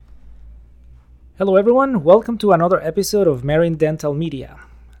Hello, everyone. Welcome to another episode of Marin Dental Media.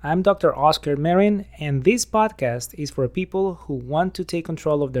 I'm Dr. Oscar Marin, and this podcast is for people who want to take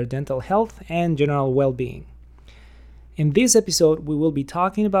control of their dental health and general well being. In this episode, we will be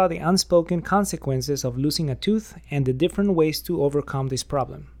talking about the unspoken consequences of losing a tooth and the different ways to overcome this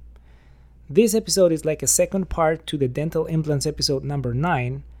problem. This episode is like a second part to the dental implants episode number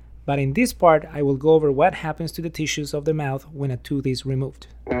 9, but in this part, I will go over what happens to the tissues of the mouth when a tooth is removed.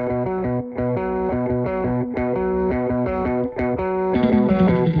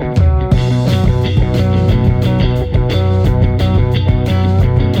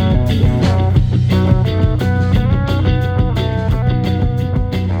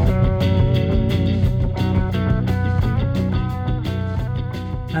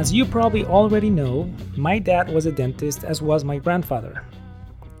 As you probably already know, my dad was a dentist, as was my grandfather.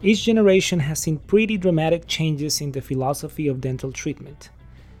 Each generation has seen pretty dramatic changes in the philosophy of dental treatment.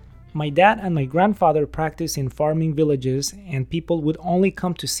 My dad and my grandfather practiced in farming villages, and people would only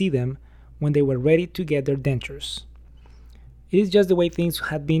come to see them when they were ready to get their dentures. It is just the way things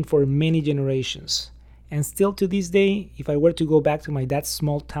had been for many generations, and still to this day, if I were to go back to my dad's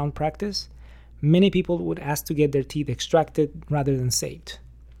small town practice, many people would ask to get their teeth extracted rather than saved.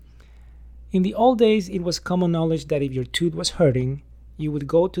 In the old days, it was common knowledge that if your tooth was hurting, you would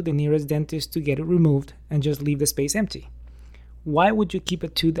go to the nearest dentist to get it removed and just leave the space empty. Why would you keep a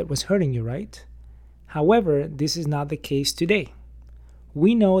tooth that was hurting you, right? However, this is not the case today.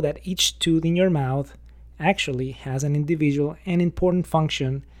 We know that each tooth in your mouth actually has an individual and important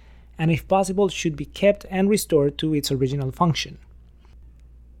function, and if possible should be kept and restored to its original function.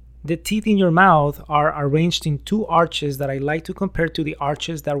 The teeth in your mouth are arranged in two arches that I like to compare to the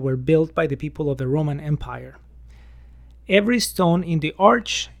arches that were built by the people of the Roman Empire. Every stone in the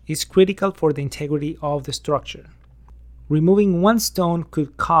arch is critical for the integrity of the structure. Removing one stone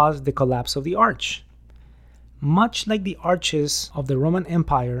could cause the collapse of the arch. Much like the arches of the Roman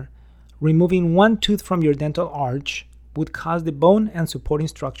Empire, removing one tooth from your dental arch would cause the bone and supporting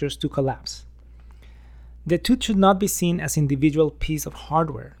structures to collapse. The tooth should not be seen as an individual piece of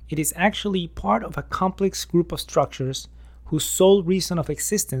hardware. It is actually part of a complex group of structures whose sole reason of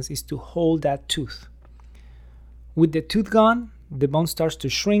existence is to hold that tooth. With the tooth gone, the bone starts to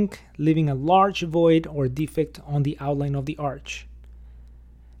shrink, leaving a large void or defect on the outline of the arch.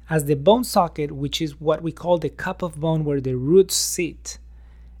 As the bone socket, which is what we call the cup of bone where the roots sit,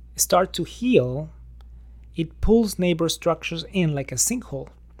 start to heal, it pulls neighbor structures in like a sinkhole.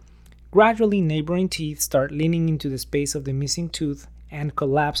 Gradually, neighboring teeth start leaning into the space of the missing tooth and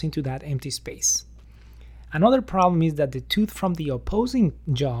collapse into that empty space. Another problem is that the tooth from the opposing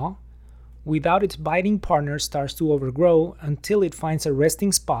jaw, without its biting partner, starts to overgrow until it finds a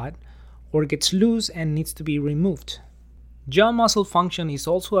resting spot or gets loose and needs to be removed. Jaw muscle function is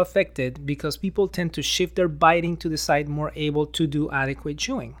also affected because people tend to shift their biting to the side more able to do adequate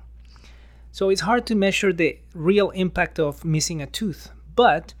chewing. So it's hard to measure the real impact of missing a tooth,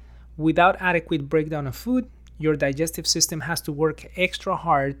 but without adequate breakdown of food, your digestive system has to work extra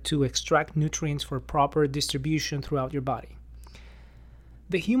hard to extract nutrients for proper distribution throughout your body.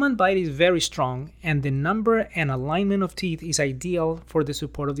 The human bite is very strong, and the number and alignment of teeth is ideal for the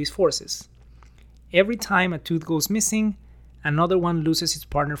support of these forces. Every time a tooth goes missing, another one loses its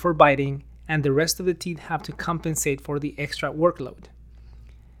partner for biting, and the rest of the teeth have to compensate for the extra workload.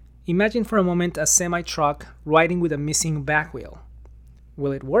 Imagine for a moment a semi-truck riding with a missing back wheel.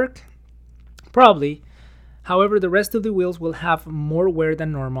 Will it work? Probably. However, the rest of the wheels will have more wear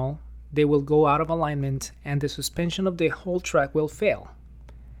than normal, they will go out of alignment, and the suspension of the whole truck will fail.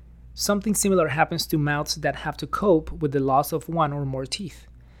 Something similar happens to mouths that have to cope with the loss of one or more teeth.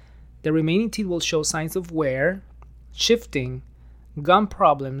 The remaining teeth will show signs of wear, shifting, gum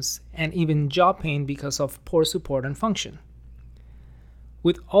problems, and even jaw pain because of poor support and function.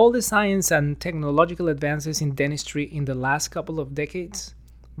 With all the science and technological advances in dentistry in the last couple of decades,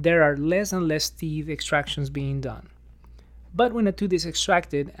 there are less and less teeth extractions being done. But when a tooth is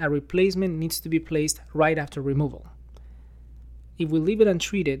extracted, a replacement needs to be placed right after removal. If we leave it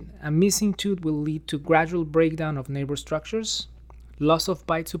untreated, a missing tooth will lead to gradual breakdown of neighbor structures, loss of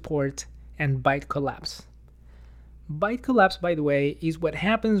bite support, and bite collapse. Bite collapse, by the way, is what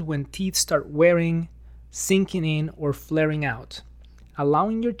happens when teeth start wearing, sinking in, or flaring out,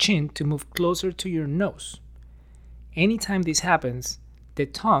 allowing your chin to move closer to your nose. Anytime this happens, the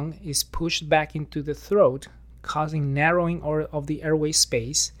tongue is pushed back into the throat, causing narrowing of the airway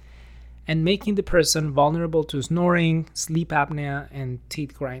space and making the person vulnerable to snoring, sleep apnea, and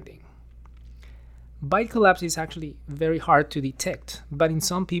teeth grinding. Bite collapse is actually very hard to detect, but in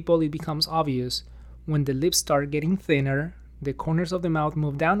some people it becomes obvious when the lips start getting thinner, the corners of the mouth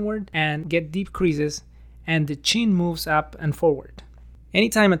move downward and get deep creases, and the chin moves up and forward.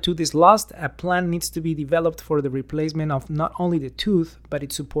 Anytime a tooth is lost, a plan needs to be developed for the replacement of not only the tooth, but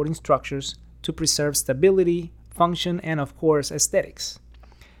its supporting structures to preserve stability, function, and of course, aesthetics.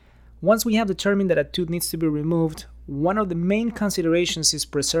 Once we have determined that a tooth needs to be removed, one of the main considerations is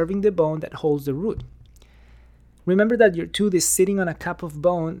preserving the bone that holds the root. Remember that your tooth is sitting on a cup of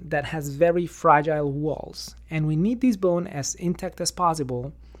bone that has very fragile walls, and we need this bone as intact as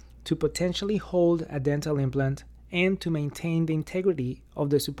possible to potentially hold a dental implant and to maintain the integrity of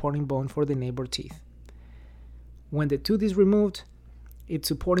the supporting bone for the neighbor teeth. When the tooth is removed, its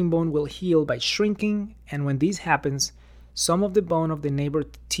supporting bone will heal by shrinking, and when this happens, some of the bone of the neighbor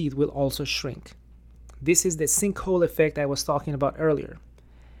teeth will also shrink. This is the sinkhole effect I was talking about earlier.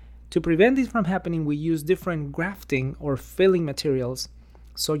 To prevent this from happening, we use different grafting or filling materials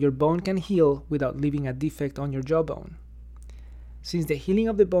so your bone can heal without leaving a defect on your jawbone. Since the healing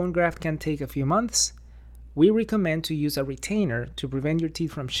of the bone graft can take a few months, we recommend to use a retainer to prevent your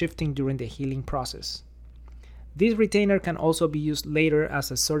teeth from shifting during the healing process. This retainer can also be used later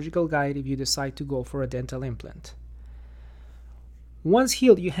as a surgical guide if you decide to go for a dental implant. Once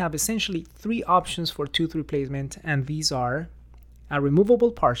healed, you have essentially 3 options for tooth replacement, and these are a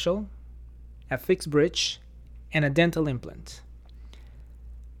removable partial, a fixed bridge, and a dental implant.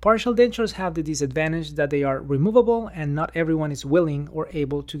 Partial dentures have the disadvantage that they are removable and not everyone is willing or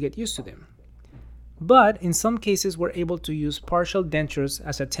able to get used to them. But in some cases, we're able to use partial dentures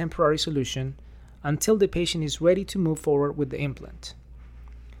as a temporary solution until the patient is ready to move forward with the implant.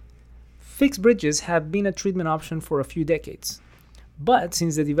 Fixed bridges have been a treatment option for a few decades, but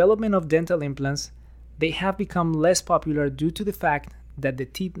since the development of dental implants, they have become less popular due to the fact that the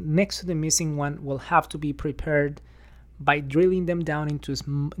teeth next to the missing one will have to be prepared by drilling them down into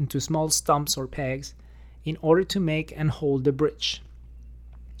small stumps or pegs in order to make and hold the bridge.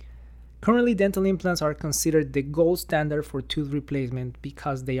 Currently, dental implants are considered the gold standard for tooth replacement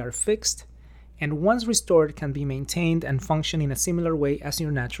because they are fixed and once restored can be maintained and function in a similar way as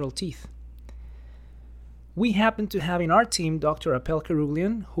your natural teeth. We happen to have in our team Dr. Apel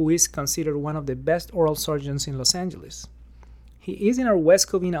Keruglian, who is considered one of the best oral surgeons in Los Angeles. He is in our West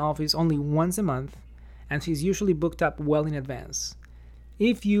Covina office only once a month, and he's usually booked up well in advance.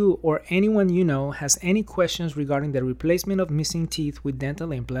 If you or anyone you know has any questions regarding the replacement of missing teeth with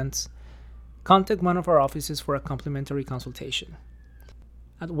dental implants, contact one of our offices for a complimentary consultation.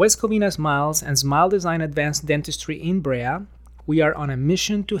 At West Covina Smiles and Smile Design Advanced Dentistry in Brea, we are on a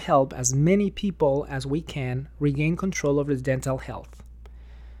mission to help as many people as we can regain control of their dental health.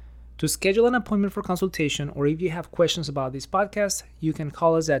 To schedule an appointment for consultation, or if you have questions about this podcast, you can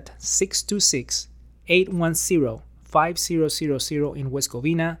call us at 626-810-5000 in West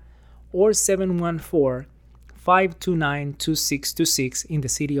Covina or 714-529-2626 in the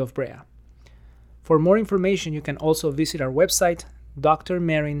city of Brea. For more information, you can also visit our website,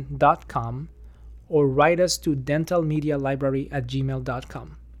 drmarin.com, or write us to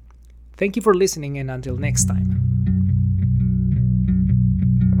dentalmedialibrary@gmail.com. Thank you for listening, and until next time.